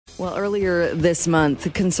Well, earlier this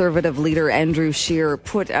month, Conservative leader Andrew Scheer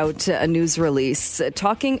put out a news release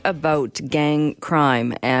talking about gang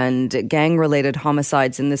crime and gang-related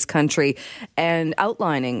homicides in this country and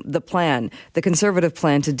outlining the plan, the Conservative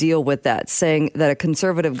plan to deal with that, saying that a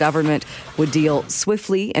Conservative government would deal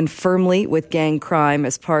swiftly and firmly with gang crime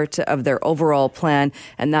as part of their overall plan,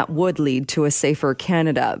 and that would lead to a safer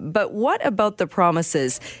Canada. But what about the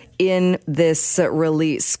promises in this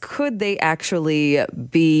release? Could they actually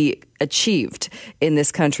be achieved in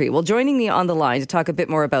this country? Well, joining me on the line to talk a bit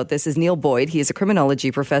more about this is Neil Boyd. He is a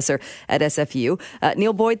criminology professor at SFU.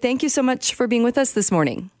 Neil Boyd, thank you so much for being with us this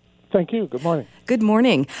morning. Thank you. Good morning. Good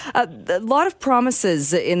morning. A lot of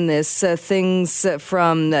promises in this, things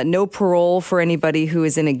from no parole for anybody who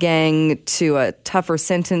is in a gang to tougher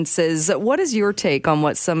sentences. What is your take on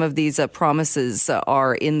what some of these promises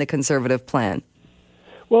are in the Conservative plan?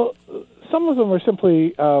 Well, some of them are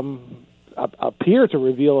simply appear to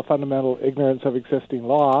reveal a fundamental ignorance of existing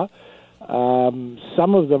law.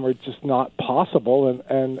 Some of them are just not possible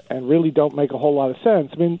and really don't make a whole lot of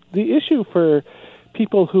sense. I mean, the issue for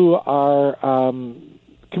people who are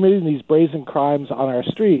committing these brazen crimes on our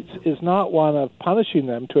streets is not one of punishing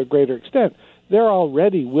them to a greater extent. They're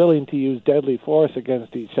already willing to use deadly force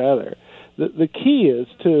against each other. The key is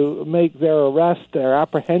to make their arrest, their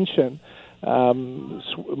apprehension,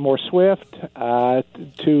 more swift,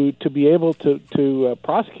 to be able to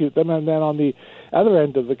prosecute them, and then on the other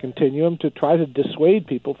end of the continuum to try to dissuade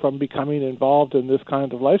people from becoming involved in this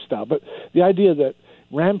kind of lifestyle. But the idea that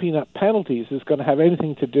ramping up penalties is going to have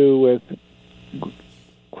anything to do with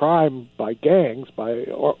crime by gangs, by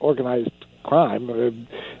organized crime,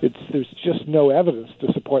 there's just no evidence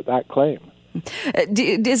to support that claim.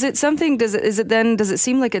 Is it something? Does it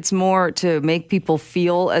seem like it's more to make people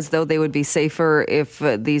feel as though they would be safer if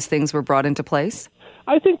these things were brought into place?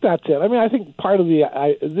 I think that's it. I mean, I think part of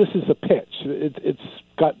this is a pitch. It's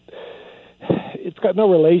got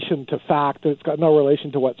no relation to fact. It's got no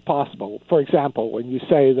relation to what's possible. For example, when you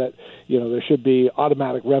say that there should be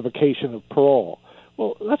automatic revocation of parole.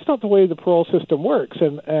 Well, that's not the way the parole system works,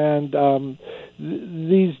 and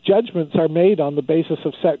these judgments are made on the basis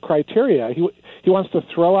of set criteria. He wants to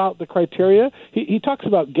throw out the criteria. He talks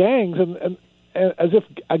about gangs and as if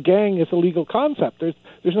a gang is a legal concept.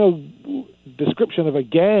 There's no description of a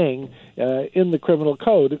gang in the criminal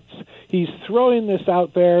code. He's throwing this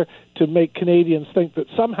out there to make Canadians think that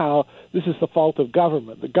somehow this is the fault of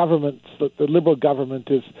government. The Liberal government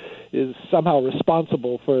is somehow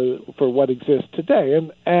responsible for what exists today.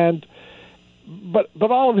 But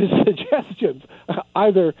all of his suggestions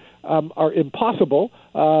either are impossible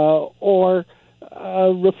or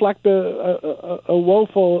reflect a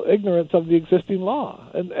woeful ignorance of the existing law.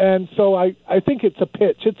 And so I think it's a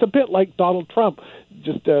pitch. It's a bit like Donald Trump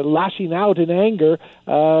just lashing out in anger,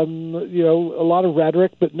 a lot of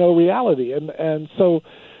rhetoric but no reality. And so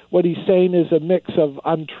what he's saying is a mix of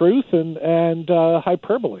untruth and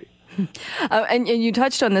hyperbole. And you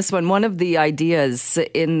touched on this one. One of the ideas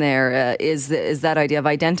in there is that idea of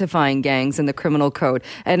identifying gangs in the criminal code.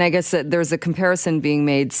 And I guess there's a comparison being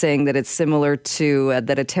made saying that it's similar to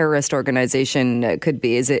that a terrorist organization could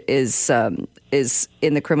be is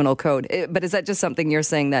in the criminal code. But is that just something you're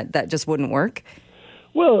saying that just wouldn't work?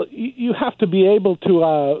 Well, you have to be able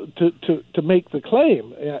to make the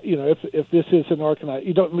claim. If this is an organized,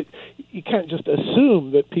 you can't just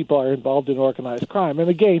assume that people are involved in organized crime. And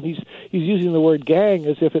again, he's using the word gang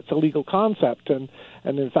as if it's a legal concept, and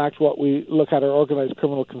in fact, what we look at are organized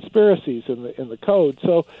criminal conspiracies in the code.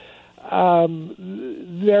 So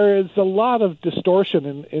there is a lot of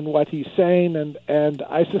distortion in what he's saying, and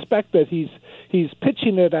I suspect that he's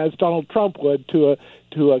pitching it as Donald Trump would to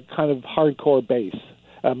a kind of hardcore base.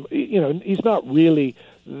 He's not really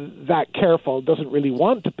that careful, doesn't really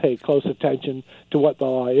want to pay close attention to what the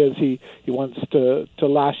law is. He wants to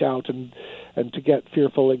lash out and to get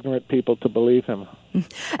fearful, ignorant people to believe him.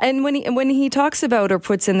 And when he talks about or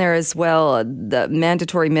puts in there as well the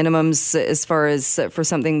mandatory minimums as far as for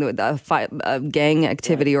something with a gang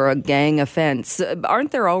activity or a gang offense,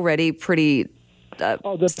 aren't there already pretty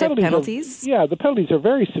stiff penalties? The penalties are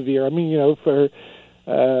very severe. I mean, for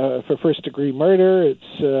first-degree murder,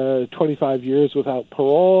 it's 25 years without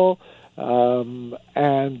parole,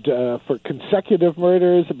 and for consecutive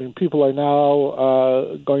murders, I mean, people are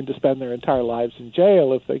now going to spend their entire lives in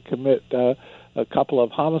jail if they commit a couple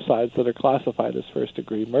of homicides that are classified as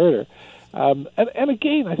first-degree murder. And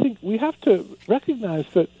again, I think we have to recognize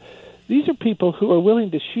that these are people who are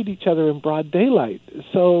willing to shoot each other in broad daylight.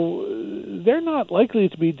 So they're not likely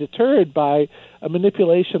to be deterred by a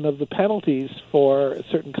manipulation of the penalties for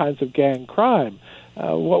certain kinds of gang crime.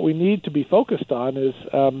 What we need to be focused on is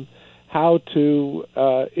how to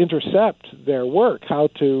intercept their work, how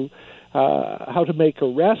to make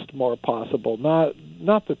arrest more possible. Not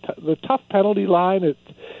the tough penalty line.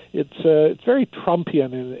 It's very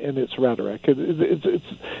Trumpian in its rhetoric.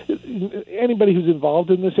 Anybody who's involved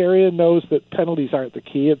in this area knows that penalties aren't the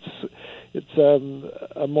key. It's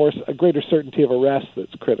a greater certainty of arrest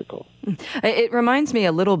that's critical. It reminds me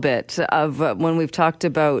a little bit of when we've talked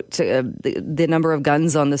about the number of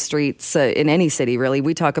guns on the streets in any city, really.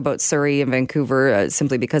 We talk about Surrey and Vancouver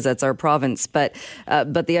simply because that's our province. But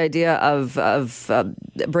the idea of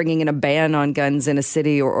bringing in a ban on guns in a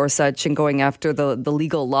city or such and going after the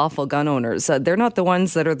legal, lawful gun owners, they're not the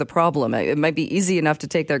ones that are the problem. It might be easy enough to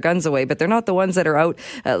take their guns away, but they're not the ones that are out,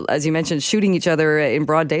 as you mentioned, shooting each other in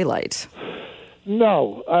broad daylight.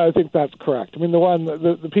 No, I think that's correct. I mean,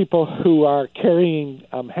 the people who are carrying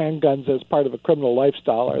handguns as part of a criminal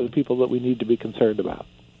lifestyle are the people that we need to be concerned about.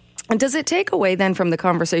 And does it take away then from the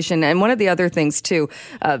conversation? And one of the other things too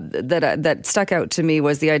that stuck out to me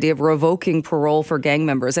was the idea of revoking parole for gang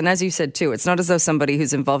members. And as you said too, it's not as though somebody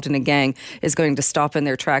who's involved in a gang is going to stop in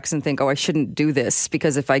their tracks and think, "Oh, I shouldn't do this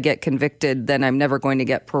because if I get convicted, then I'm never going to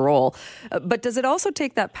get parole." But does it also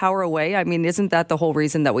take that power away? I mean, isn't that the whole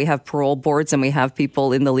reason that we have parole boards and we have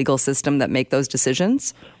people in the legal system that make those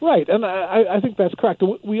decisions? Right, and I think that's correct.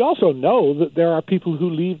 We also know that there are people who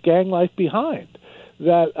leave gang life behind.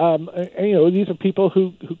 That these are people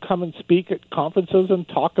who come and speak at conferences and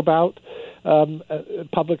talk about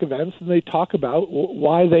public events, and they talk about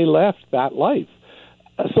why they left that life.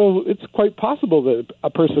 So it's quite possible that a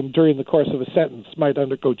person during the course of a sentence might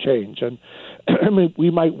undergo change, and I mean, we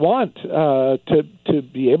might want to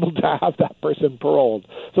be able to have that person paroled.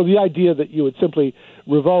 So the idea that you would simply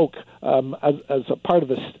revoke as a part of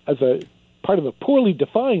a poorly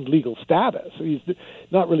defined legal status, he's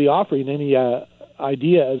not really offering any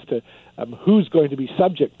idea as to who's going to be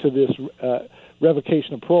subject to this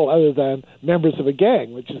revocation of parole other than members of a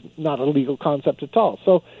gang, which is not a legal concept at all.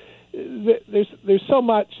 So there's so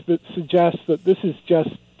much that suggests that this is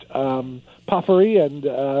just puffery and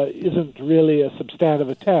isn't really a substantive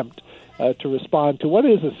attempt to respond to what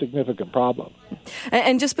is a significant problem.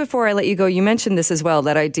 And just before I let you go, you mentioned this as well,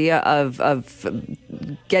 that idea of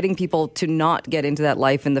getting people to not get into that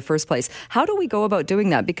life in the first place. How do we go about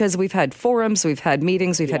doing that? Because we've had forums, we've had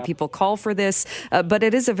meetings, we've had people call for this, but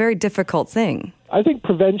it is a very difficult thing. I think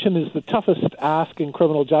prevention is the toughest ask in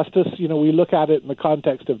criminal justice. You know, we look at it in the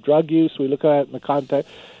context of drug use, we look at it in the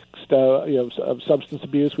context of substance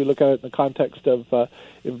abuse, we look at it in the context of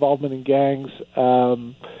involvement in gangs.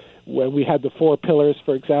 When we had the 4 pillars,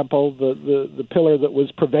 for example, the pillar that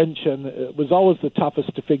was prevention was always the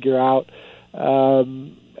toughest to figure out.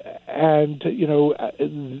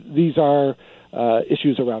 These are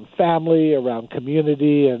issues around family, around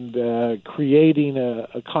community, and creating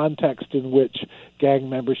a context in which gang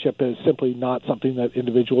membership is simply not something that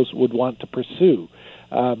individuals would want to pursue.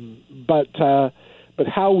 But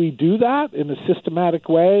how we do that in a systematic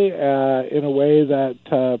way, in a way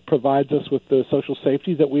that provides us with the social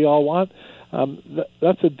safety that we all want,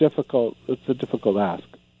 that's a difficult ask.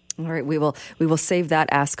 All right, we will save that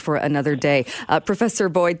ask for another day. Professor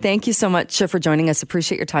Boyd, thank you so much for joining us.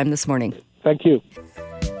 Appreciate your time this morning. Thank you.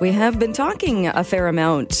 We have been talking a fair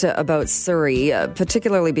amount about Surrey,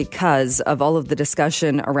 particularly because of all of the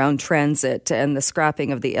discussion around transit and the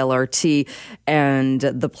scrapping of the LRT and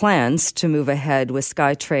the plans to move ahead with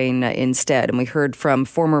SkyTrain instead. And we heard from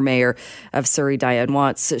former Mayor of Surrey, Diane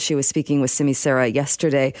Watts. She was speaking with Simi Sarah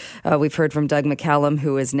yesterday. We've heard from Doug McCallum,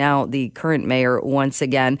 who is now the current mayor once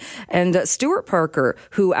again, and Stuart Parker,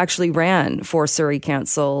 who actually ran for Surrey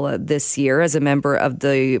Council this year as a member of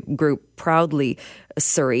the group Proudly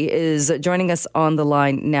Surrey, is joining us on the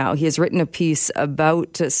line now. He has written a piece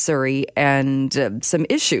about Surrey and some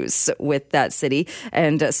issues with that city.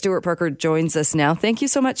 And Stuart Parker joins us now. Thank you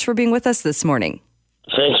so much for being with us this morning.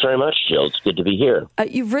 Thanks very much, Jill. It's good to be here.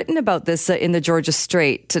 You've written about this in the Georgia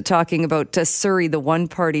Straight, talking about Surrey, the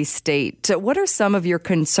one-party state. What are some of your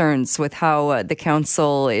concerns with how the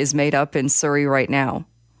council is made up in Surrey right now?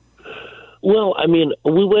 Well, I mean,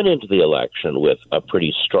 we went into the election with a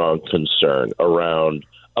pretty strong concern around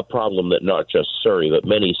a problem that not just Surrey, but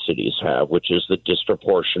many cities have, which is the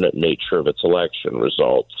disproportionate nature of its election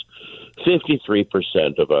results.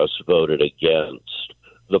 53% of us voted against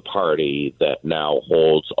the party that now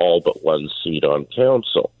holds all but one seat on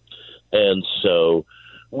council. And so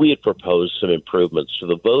we had proposed some improvements to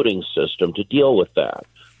the voting system to deal with that.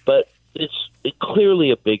 But it's clearly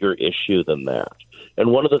a bigger issue than that.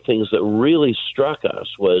 And one of the things that really struck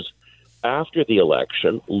us was after the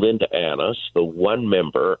election, Linda Annis, the one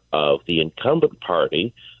member of the incumbent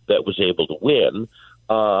party that was able to win,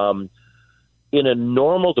 in a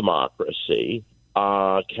normal democracy,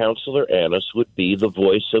 Councillor Annis would be the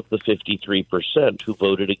voice of the 53% who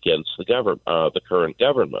voted against the current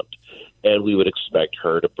government. And we would expect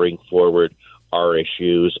her to bring forward our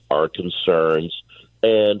issues, our concerns,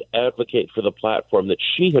 and advocate for the platform that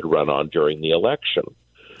she had run on during the election.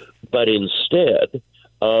 But instead,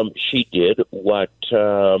 she did what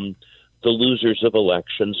the losers of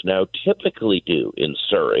elections now typically do in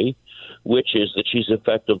Surrey, which is that she's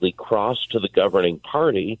effectively crossed to the governing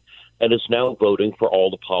party and is now voting for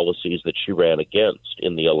all the policies that she ran against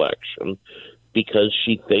in the election because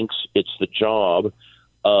she thinks it's the job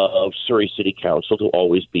of Surrey City Council to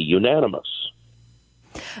always be unanimous.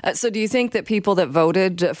 So do you think that people that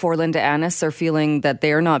voted for Linda Annis are feeling that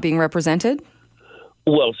they're not being represented?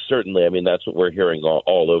 Well, certainly. I mean, that's what we're hearing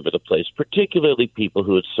all over the place, particularly people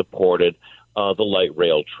who had supported the light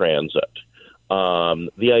rail transit.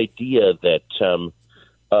 The idea that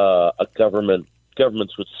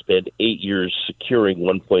governments would spend 8 years securing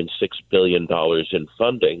 $1.6 billion in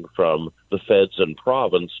funding from the feds and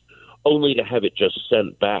province only to have it just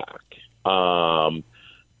sent back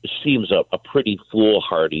seems a pretty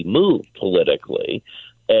foolhardy move politically.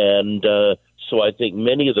 And so I think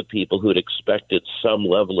many of the people who had expected some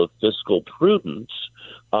level of fiscal prudence,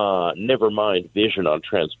 never mind vision on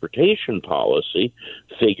transportation policy,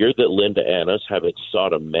 figured that Linda Annis, having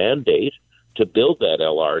sought a mandate to build that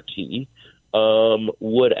LRT,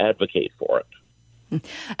 would advocate for it.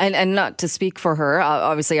 And not to speak for her,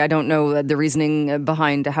 obviously I don't know the reasoning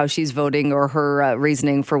behind how she's voting or her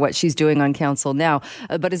reasoning for what she's doing on council now,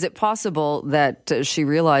 but is it possible that she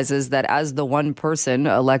realizes that as the one person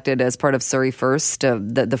elected as part of Surrey First,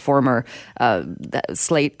 the former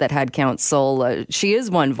slate that had council, she is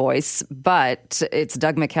one voice, but it's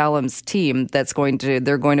Doug McCallum's team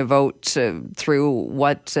they're going to vote through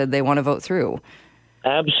what they want to vote through?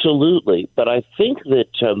 Absolutely. But I think that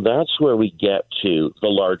that's where we get to the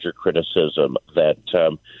larger criticism that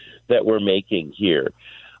we're making here.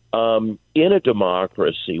 In a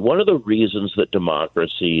democracy, one of the reasons that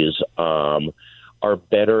democracies are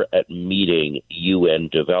better at meeting UN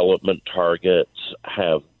development targets,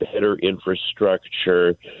 have better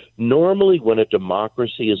infrastructure, normally when a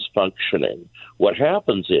democracy is functioning, what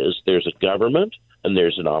happens is there's a government and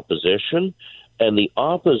there's an opposition, and the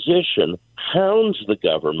opposition hounds the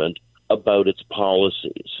government about its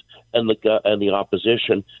policies, and the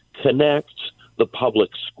opposition connects the public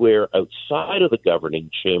square outside of the governing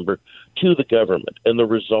chamber to the government. And the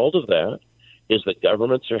result of that is that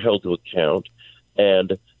governments are held to account,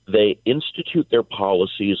 and they institute their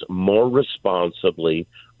policies more responsibly,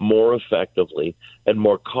 more effectively, and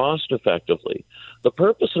more cost effectively. The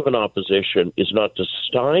purpose of an opposition is not to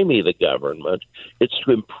stymie the government, it's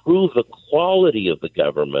to improve the quality of the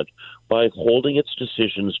government by holding its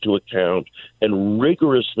decisions to account and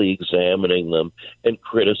rigorously examining them and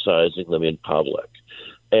criticizing them in public.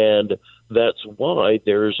 And that's why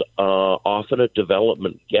there's often a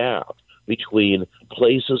development gap between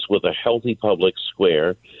places with a healthy public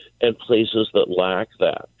square and places that lack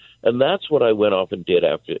that. And that's what I went off and did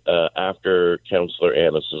after Councillor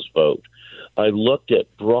Annis's vote. I looked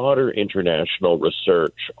at broader international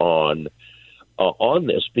research on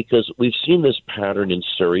this because we've seen this pattern in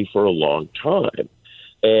Surrey for a long time.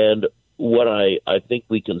 And what I think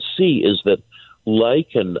we can see is that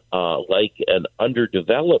like an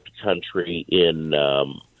underdeveloped country in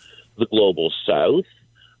the global south,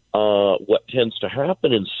 what tends to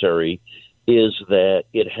happen in Surrey is that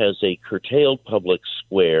it has a curtailed public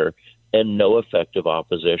square and no effective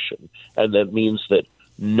opposition. And that means that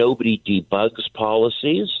nobody debugs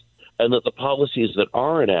policies, and that the policies that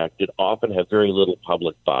are enacted often have very little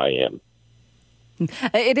public buy-in.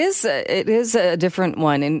 It is a different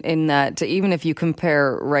one in that even if you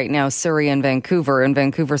compare right now Surrey and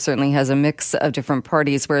Vancouver certainly has a mix of different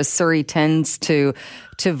parties, whereas Surrey tends to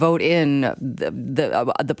vote in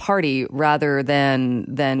the party rather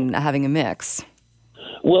than having a mix.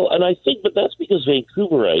 Well, and I think that that's because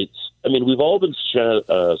Vancouverites, I mean, we've all been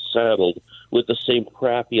saddled with the same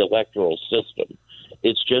crappy electoral system.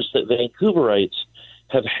 It's just that Vancouverites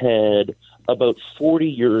have had about 40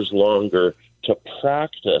 years longer to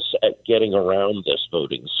practice at getting around this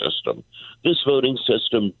voting system. This voting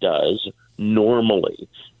system does normally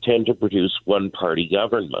tend to produce one-party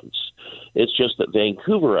governments. It's just that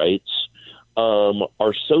Vancouverites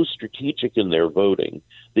are so strategic in their voting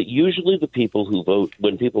that usually the people who vote,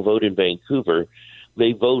 when people vote in Vancouver,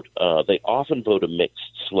 They vote. They often vote a mixed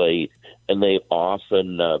slate, and they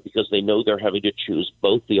often, because they know they're having to choose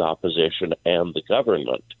both the opposition and the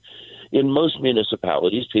government. In most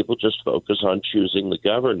municipalities, people just focus on choosing the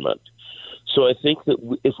government. So I think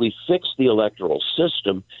that if we fix the electoral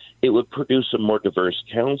system, it would produce a more diverse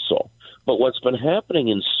council. But what's been happening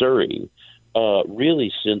in Surrey,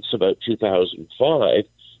 really since about 2005,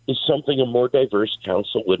 is something a more diverse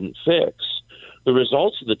council wouldn't fix. The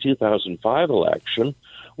results of the 2005 election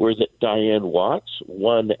were that Diane Watts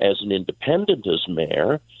won as an independent as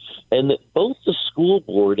mayor, and that both the school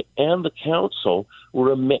board and the council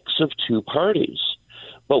were a mix of two parties.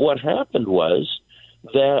 But what happened was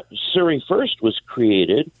that Surrey First was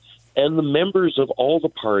created, and the members of all the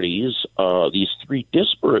parties, these three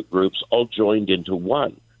disparate groups, all joined into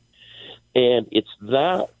one. And it's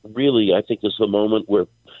that really, I think, is the moment where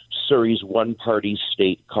Surrey's one-party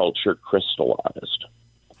state culture crystallized.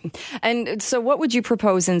 And so what would you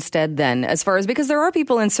propose instead then, as far as, because there are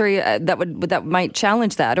people in Surrey that might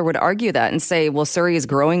challenge that or would argue that and say, well, Surrey is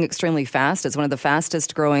growing extremely fast. It's one of the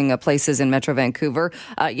fastest growing places in Metro Vancouver.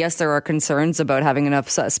 Yes, there are concerns about having enough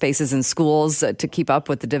spaces in schools to keep up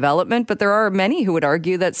with the development, but there are many who would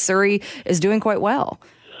argue that Surrey is doing quite well.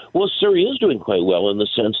 Well, Surrey is doing quite well in the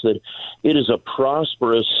sense that it is a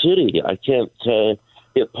prosperous city.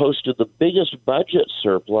 It posted the biggest budget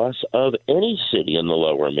surplus of any city in the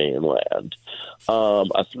Lower Mainland.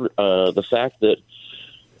 The fact that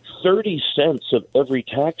 30 cents of every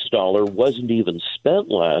tax dollar wasn't even spent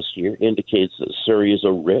last year indicates that Surrey is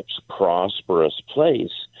a rich, prosperous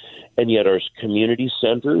place. And yet our community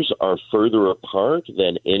centers are further apart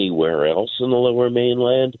than anywhere else in the Lower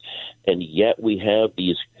Mainland. And yet we have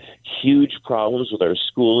these huge problems with our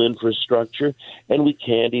school infrastructure, and we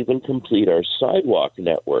can't even complete our sidewalk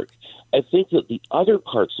network. I think that the other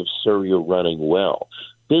parts of Surrey are running well.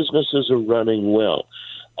 Businesses are running well.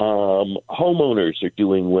 Homeowners are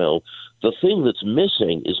doing well. The thing that's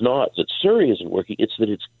missing is not that Surrey isn't working, it's that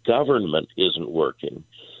its government isn't working.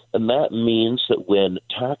 And that means that when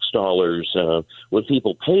tax dollars, when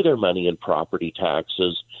people pay their money in property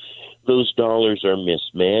taxes, those dollars are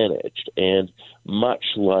mismanaged. And much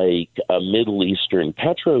like a Middle Eastern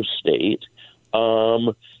petrostate,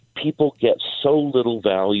 people get so little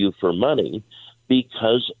value for money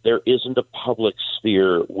because there isn't a public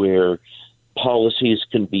sphere where policies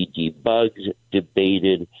can be debugged,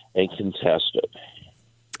 debated, and contested.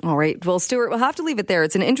 All right. Well, Stuart, we'll have to leave it there.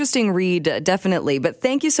 It's an interesting read, definitely. But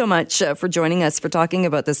thank you so much for joining us, for talking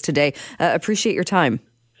about this today. Appreciate your time.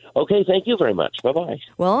 Okay, thank you very much. Bye-bye.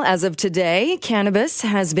 Well, as of today, cannabis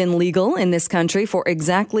has been legal in this country for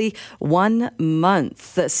exactly 1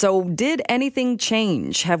 month. So did anything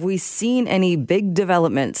change? Have we seen any big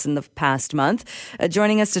developments in the past month?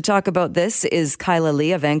 Joining us to talk about this is Kyla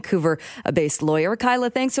Lee, a Vancouver-based lawyer. Kyla,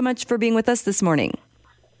 thanks so much for being with us this morning.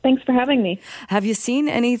 Thanks for having me. Have you seen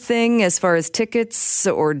anything as far as tickets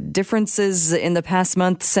or differences in the past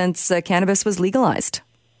month since cannabis was legalized?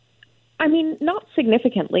 I mean, not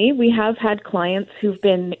significantly. We have had clients who've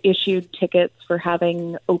been issued tickets for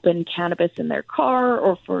having open cannabis in their car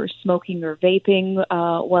or for smoking or vaping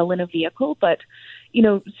while in a vehicle. But,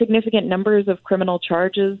 significant numbers of criminal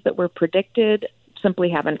charges that were predicted simply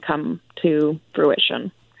haven't come to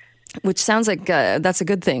fruition. Which sounds like that's a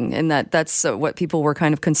good thing, and that's what people were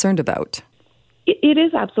kind of concerned about. It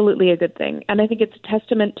is absolutely a good thing. And I think it's a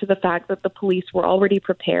testament to the fact that the police were already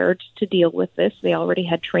prepared to deal with this. They already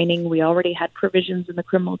had training. We already had provisions in the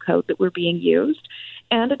criminal code that were being used.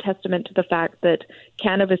 And a testament to the fact that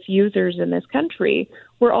cannabis users in this country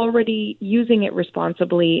were already using it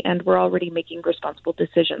responsibly and were already making responsible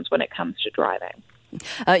decisions when it comes to driving.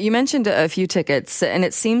 You mentioned a few tickets, and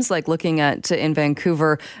it seems like looking at in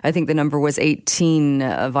Vancouver, I think the number was 18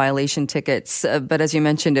 violation tickets. But as you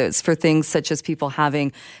mentioned, it's for things such as people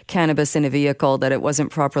having cannabis in a vehicle, that it wasn't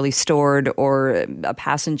properly stored, or a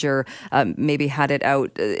passenger maybe had it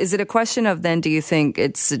out. Is it a question of then, do you think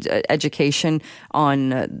it's education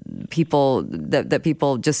on people, that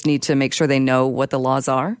people just need to make sure they know what the laws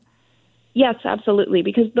are? Yes, absolutely,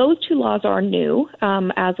 because those two laws are new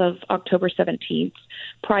as of October 17th.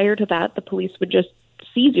 Prior to that, the police would just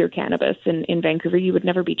seize your cannabis in Vancouver. You would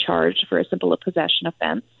never be charged for a simple possession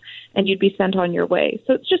offense, and you'd be sent on your way.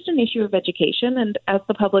 So it's just an issue of education, and as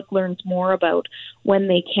the public learns more about when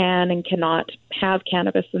they can and cannot have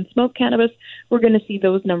cannabis and smoke cannabis, we're going to see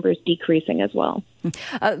those numbers decreasing as well.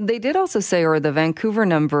 They did also say, or the Vancouver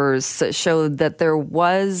numbers showed that there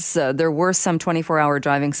were some 24-hour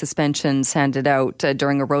driving suspensions handed out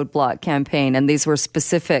during a roadblock campaign, and these were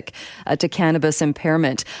specific to cannabis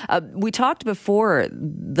impairment. We talked before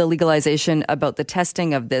the legalization about the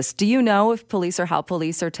testing of this. Do you know if police or how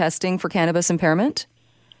police are testing for cannabis impairment?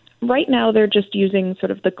 Right now, they're just using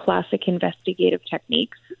sort of the classic investigative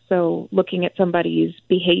techniques. So looking at somebody's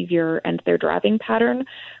behavior and their driving pattern,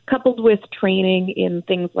 coupled with training in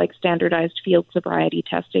things like standardized field sobriety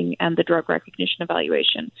testing and the drug recognition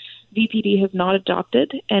evaluation. VPD has not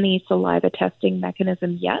adopted any saliva testing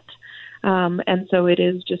mechanism yet. And so it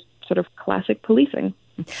is just sort of classic policing.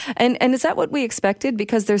 And is that what we expected?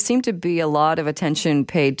 Because there seemed to be a lot of attention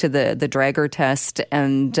paid to the Draeger test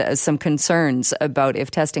and some concerns about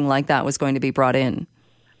if testing like that was going to be brought in.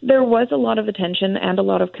 There was a lot of attention and a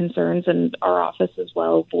lot of concerns, and our office as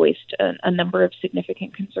well voiced a number of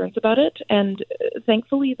significant concerns about it. And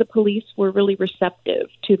thankfully, the police were really receptive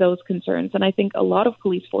to those concerns. And I think a lot of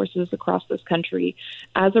police forces across this country,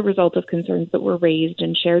 as a result of concerns that were raised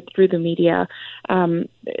and shared through the media,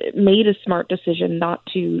 made a smart decision not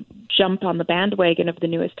to jump on the bandwagon of the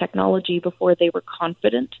newest technology before they were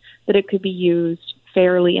confident that it could be used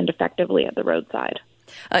fairly and effectively at the roadside.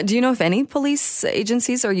 Do you know if any police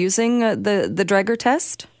agencies are using the Draeger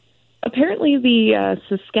test? Apparently, the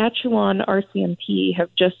Saskatchewan RCMP have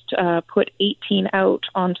just put 18 out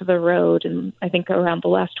onto the road in, I think, around the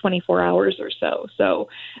last 24 hours or so. So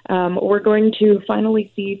we're going to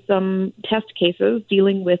finally see some test cases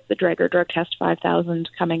dealing with the Draeger Drug Test 5000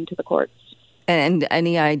 coming to the courts. And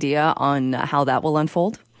any idea on how that will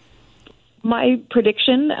unfold? My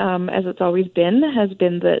prediction, as it's always been, has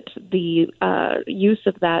been that the use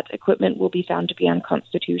of that equipment will be found to be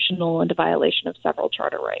unconstitutional and a violation of several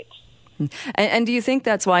charter rights. And do you think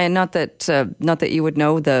that's why, and not that you would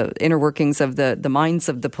know the inner workings of the minds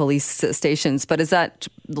of the police stations, but is that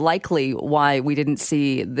likely why we didn't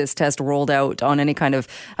see this test rolled out on any kind of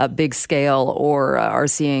big scale, or are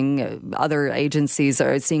seeing other agencies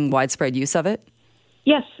are seeing widespread use of it?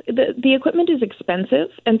 Yes, the equipment is expensive,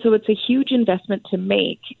 and so it's a huge investment to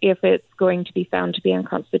make if it's going to be found to be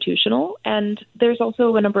unconstitutional. And there's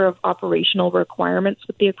also a number of operational requirements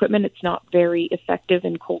with the equipment. It's not very effective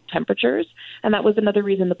in cold temperatures, and that was another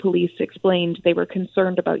reason the police explained they were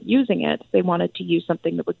concerned about using it. They wanted to use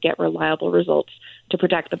something that would get reliable results to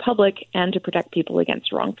protect the public and to protect people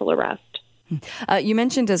against wrongful arrest. You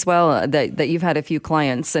mentioned as well that you've had a few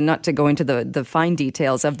clients, and not to go into the fine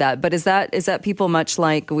details of that, but is that people much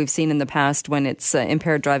like we've seen in the past when it's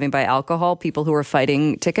impaired driving by alcohol, people who are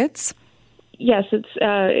fighting tickets? Yes,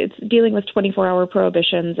 it's dealing with 24-hour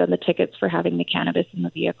prohibitions and the tickets for having the cannabis in the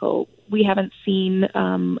vehicle. We haven't seen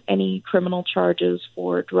any criminal charges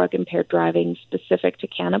for drug-impaired driving specific to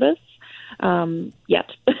cannabis yet.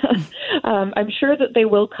 I'm sure that they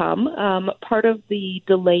will come. Part of the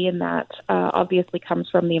delay in that obviously comes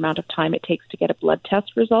from the amount of time it takes to get a blood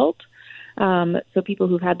test result. So people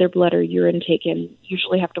who've had their blood or urine taken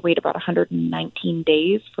usually have to wait about 119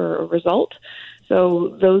 days for a result.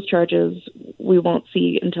 So those charges we won't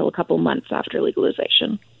see until a couple months after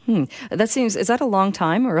legalization. Is that a long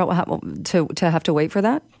time, or to have to wait for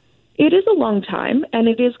that? It is a long time, and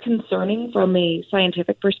it is concerning from a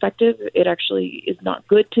scientific perspective. It actually is not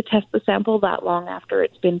good to test the sample that long after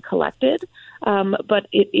it's been collected, but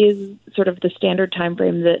it is sort of the standard time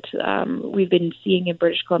frame that we've been seeing in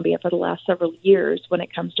British Columbia for the last several years when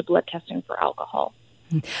it comes to blood testing for alcohol.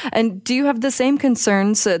 And do you have the same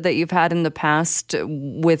concerns that you've had in the past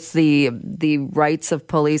with the rights of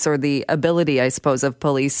police, or the ability, I suppose, of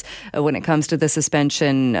police when it comes to the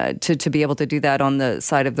suspension to be able to do that on the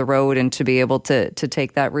side of the road and to be able to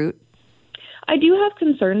take that route? I do have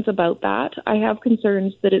concerns about that. I have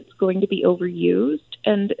concerns that it's going to be overused,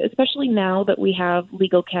 and especially now that we have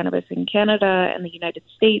legal cannabis in Canada and the United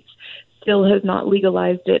States still has not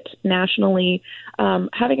legalized it nationally.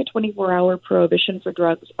 Having a 24-hour prohibition for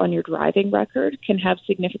drugs on your driving record can have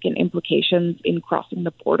significant implications in crossing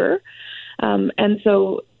the border. And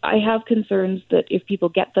so I have concerns that if people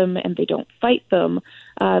get them and they don't fight them,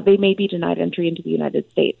 they may be denied entry into the United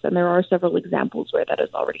States. And there are several examples where that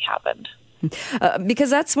has already happened. Because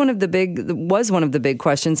that's one of the big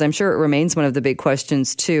questions. I'm sure it remains one of the big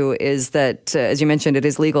questions too, is that, as you mentioned, it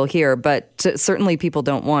is legal here, but certainly people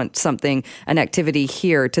don't want an activity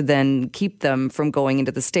here to then keep them from going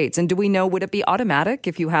into the States. And do we know, would it be automatic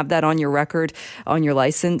if you have that on your record, on your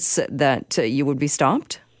license, that you would be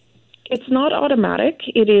stopped? It's not automatic.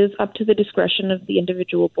 It is up to the discretion of the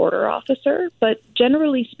individual border officer. But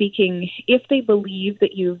generally speaking, if they believe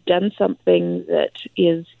that you've done something that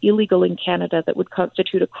is illegal in Canada that would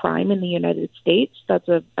constitute a crime in the United States, that's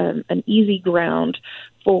an easy ground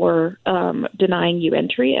for denying you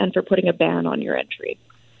entry and for putting a ban on your entry.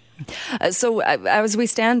 So as we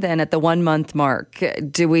stand then at the 1 month mark,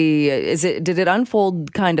 did it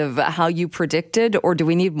unfold kind of how you predicted, or do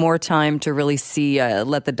we need more time to really see,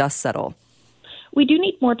 let the dust settle? We do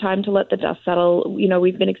need more time to let the dust settle. You know,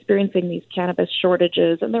 we've been experiencing these cannabis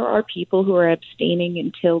shortages, and there are people who are abstaining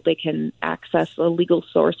until they can access a legal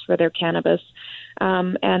source for their cannabis.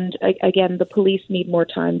 And again, the police need more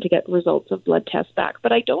time to get results of blood tests back.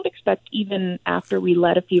 But I don't expect even after we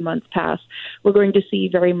let a few months pass, we're going to see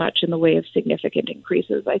very much in the way of significant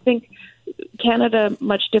increases. I think Canada,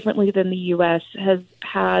 much differently than the U.S., has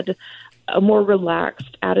had a more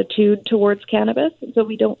relaxed attitude towards cannabis. So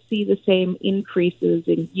we don't see the same increases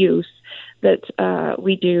in use that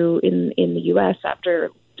we do in the U.S.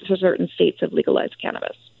 after certain states have legalized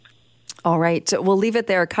cannabis. All right. We'll leave it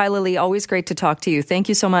there. Kyla Lee, always great to talk to you. Thank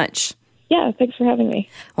you so much. Yeah, thanks for having me.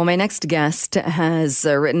 Well, my next guest has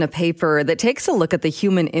written a paper that takes a look at the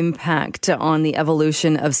human impact on the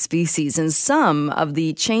evolution of species, and some of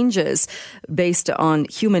the changes based on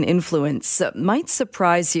human influence might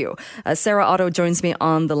surprise you. Sarah Otto joins me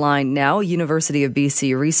on the line now, University of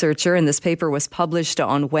BC researcher, and this paper was published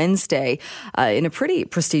on Wednesday in a pretty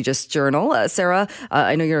prestigious journal. Sarah,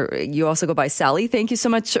 I know you also go by Sally. Thank you so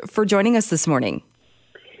much for joining us this morning.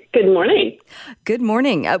 Good morning. Good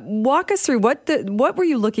morning. Walk us through what were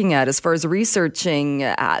you looking at as far as researching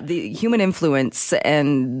the human influence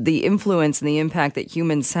and the influence and the impact that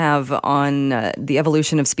humans have on the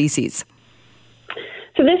evolution of species?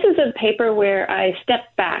 So this is a paper where I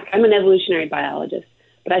stepped back. I'm an evolutionary biologist,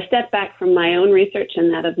 but I stepped back from my own research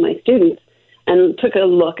and that of my students and took a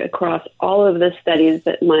look across all of the studies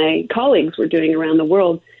that my colleagues were doing around the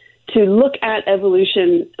world to look at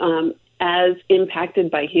evolution as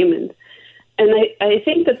impacted by humans. And I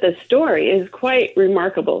think that the story is quite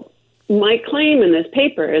remarkable. My claim in this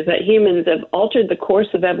paper is that humans have altered the course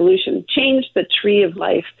of evolution, changed the tree of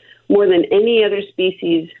life more than any other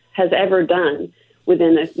species has ever done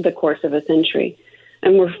within the course of a century.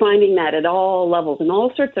 And we're finding that at all levels, in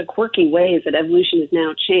all sorts of quirky ways that evolution has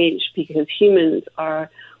now changed because humans are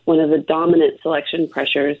one of the dominant selection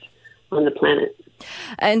pressures on the planet.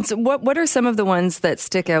 And so what are some of the ones that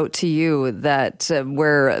stick out to you that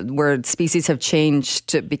where species have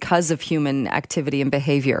changed because of human activity and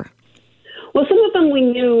behavior? Well, some of them we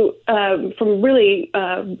knew from really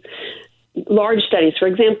large studies. For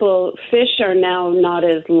example, fish are now not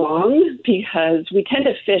as long because we tend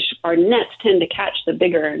to fish, our nets tend to catch the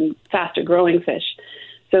bigger and faster growing fish.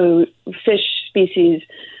 So fish species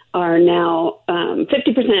are now 50%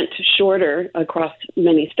 shorter across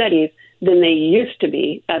many studies than they used to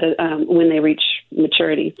be when they reach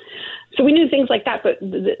maturity. So we knew things like that, but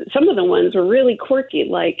some of the ones were really quirky,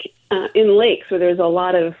 like in lakes where there's a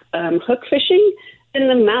lot of hook fishing, and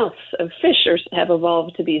the mouths of fish have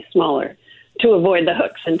evolved to be smaller to avoid the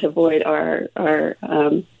hooks and to avoid our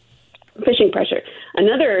fishing pressure.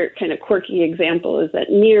 Another kind of quirky example is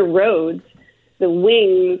that near roads, the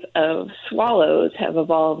wings of swallows have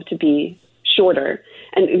evolved to be shorter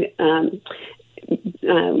and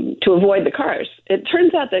to avoid the cars. It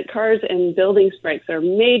turns out that cars and building strikes are a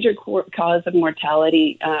major cause of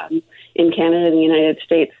mortality in Canada and the United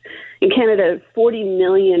States. In Canada, 40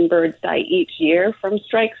 million birds die each year from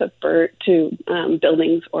strikes of to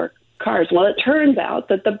buildings or cars. Well, it turns out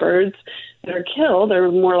that the birds that are killed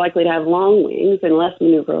are more likely to have long wings and less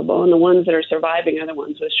maneuverable, and the ones that are surviving are the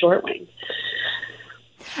ones with short wings.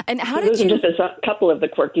 And how did you? Those are just a couple of the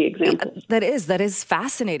quirky examples. That is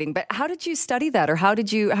fascinating. But how did you study that, or how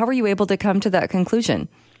were you able to come to that conclusion?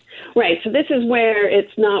 Right. So this is where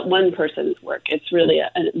it's not one person's work; it's really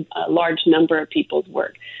a large number of people's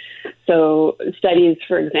work. So studies,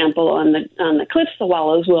 for example, on the cliff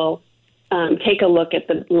swallows will take a look at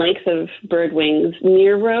the length of bird wings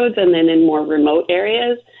near roads and then in more remote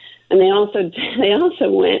areas. And they also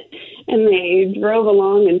went and they drove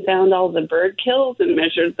along and found all the bird kills and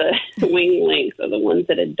measured the wing length of the ones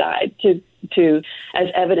that had died to as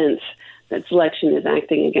evidence that selection is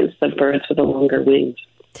acting against the birds with the longer wings.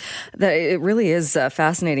 It really is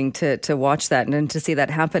fascinating to watch that and to see that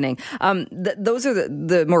happening. Those are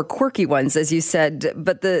the more quirky ones, as you said,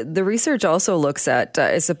 but the research also looks at,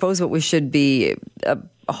 I suppose, what we should be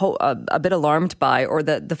a bit alarmed by, or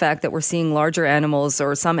the fact that we're seeing larger animals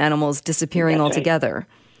or some animals disappearing altogether.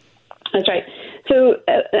 That's right. So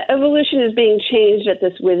evolution is being changed at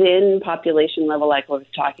this within population level, like I was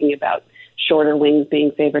talking about, shorter wings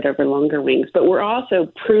being favored over longer wings. But we're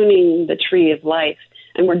also pruning the tree of life,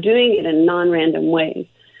 and we're doing it in non-random ways.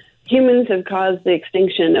 Humans have caused the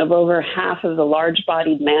extinction of over half of the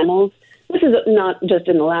large-bodied mammals. This is not just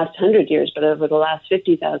in the last 100 years, but over the last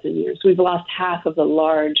 50,000 years. We've lost half of the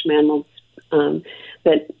large mammals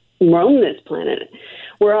that roam this planet.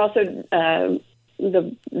 We're also,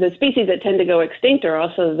 the species that tend to go extinct are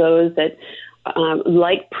also those that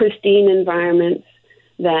like pristine environments,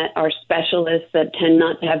 that are specialists, that tend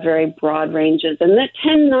not to have very broad ranges, and that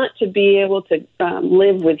tend not to be able to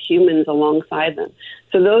live with humans alongside them.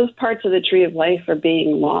 So those parts of the tree of life are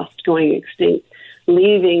being lost, going extinct,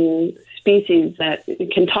 leaving species that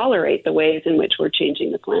can tolerate the ways in which we're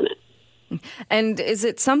changing the planet. And is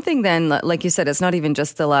it something then, like you said, it's not even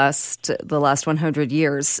just the last 100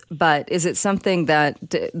 years, but is it something that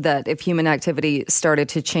if human activity started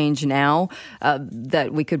to change now,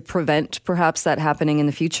 that we could prevent perhaps that happening in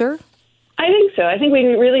the future? I think so. I think we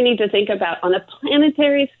really need to think about, on a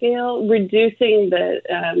planetary scale, reducing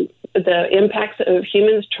the impacts of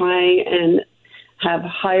humans trying and have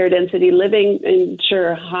higher density living,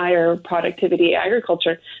 ensure higher productivity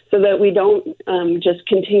agriculture, so that we don't just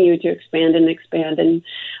continue to expand and expand. And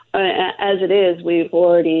as it is, we've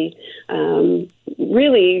already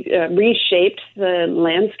really reshaped the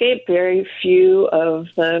landscape. Very few of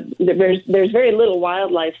there's very little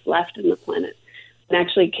wildlife left in the planet. And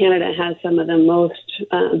actually, Canada has some of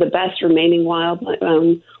the best remaining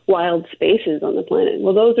wild spaces on the planet.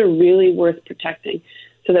 Well, those are really worth protecting,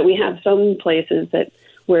 so that we have some places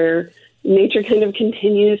where nature kind of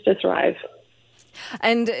continues to thrive.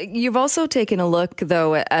 And you've also taken a look,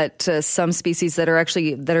 though, at some species that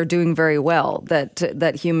are doing very well.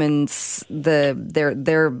 That humans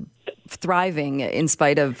they're thriving in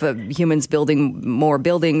spite of humans building more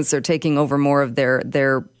buildings or taking over more of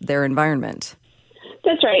their environment.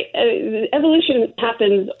 That's right. Evolution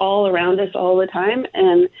happens all around us all the time,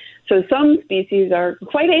 and so some species are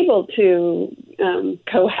quite able to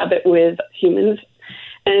cohabit with humans,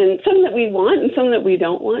 and some that we want and some that we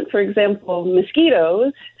don't want. For example,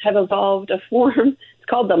 mosquitoes have evolved a form, it's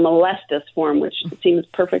called the molestus form, which seems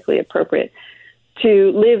perfectly appropriate,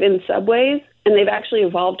 to live in subways, and they've actually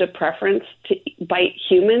evolved a preference to bite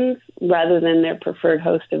humans rather than their preferred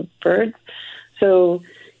host of birds. So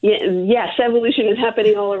yes, evolution is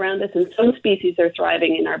happening all around us, and some species are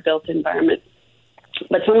thriving in our built environment.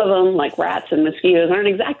 But some of them, like rats and mosquitoes, aren't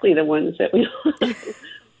exactly the ones that we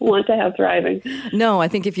want to have thriving. No, I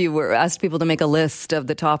think if you were asked people to make a list of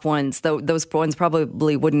the top ones, those ones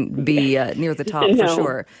probably wouldn't be near the top for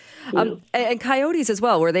sure. No. And coyotes as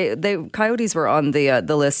well. Coyotes were on the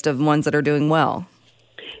list of ones that are doing well.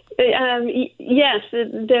 Yes,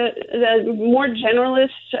 the more generalist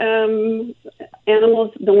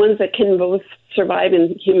animals, the ones that can both survive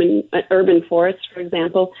in human urban forests, for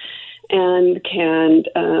example, and can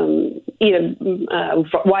eat a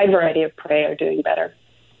wide variety of prey, are doing better.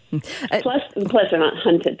 Plus they're not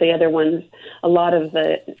hunted. The other ones, a lot of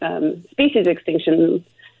the species extinctions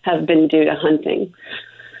have been due to hunting.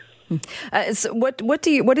 So what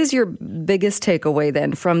is your biggest takeaway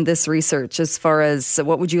then from this research, as far as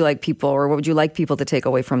what would you like people to take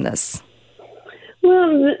away from this?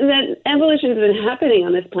 Well, that evolution has been happening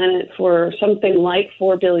on this planet for something like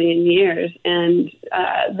 4 billion years, and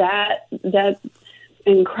that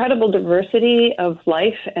incredible diversity of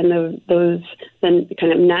life and those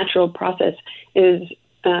kind of natural process is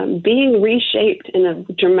being reshaped in a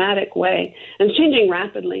dramatic way and changing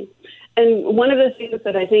rapidly. And one of the things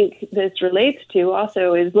that I think this relates to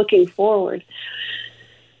also is looking forward.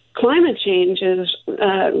 Climate change is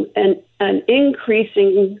an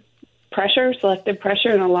increasing pressure, selective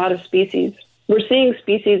pressure in a lot of species. We're seeing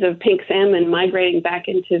species of pink salmon migrating back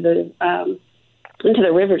into the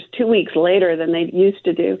rivers 2 weeks later than they used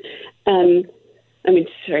to do.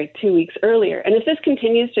 2 weeks earlier. And if this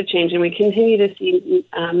continues to change and we continue to see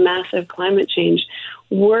massive climate change,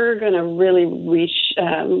 we're going to really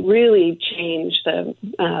change the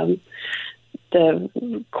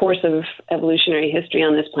course of evolutionary history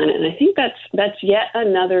on this planet. And I think that's yet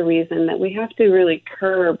another reason that we have to really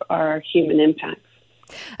curb our human impacts.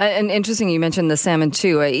 And interesting, you mentioned the salmon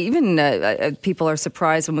too. Even people are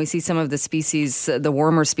surprised when we see some of the species, the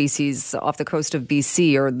warmer species off the coast of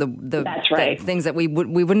BC, or That's right. the things that we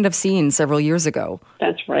wouldn't have seen several years ago.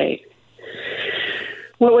 That's right.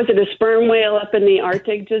 What was it? A sperm whale up in the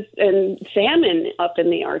Arctic, and salmon up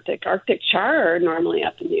in the Arctic. Arctic char are normally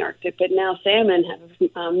up in the Arctic, but now salmon have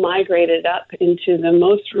migrated up into the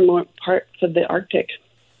most remote parts of the Arctic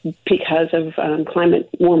because of climate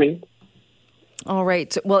warming. All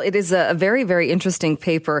right. Well, it is a very, very interesting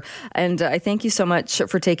paper. And I thank you so much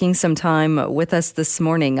for taking some time with us this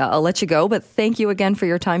morning. I'll let you go, but thank you again for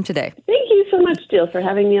your time today. Thank you so much, Jill, for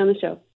having me on the show.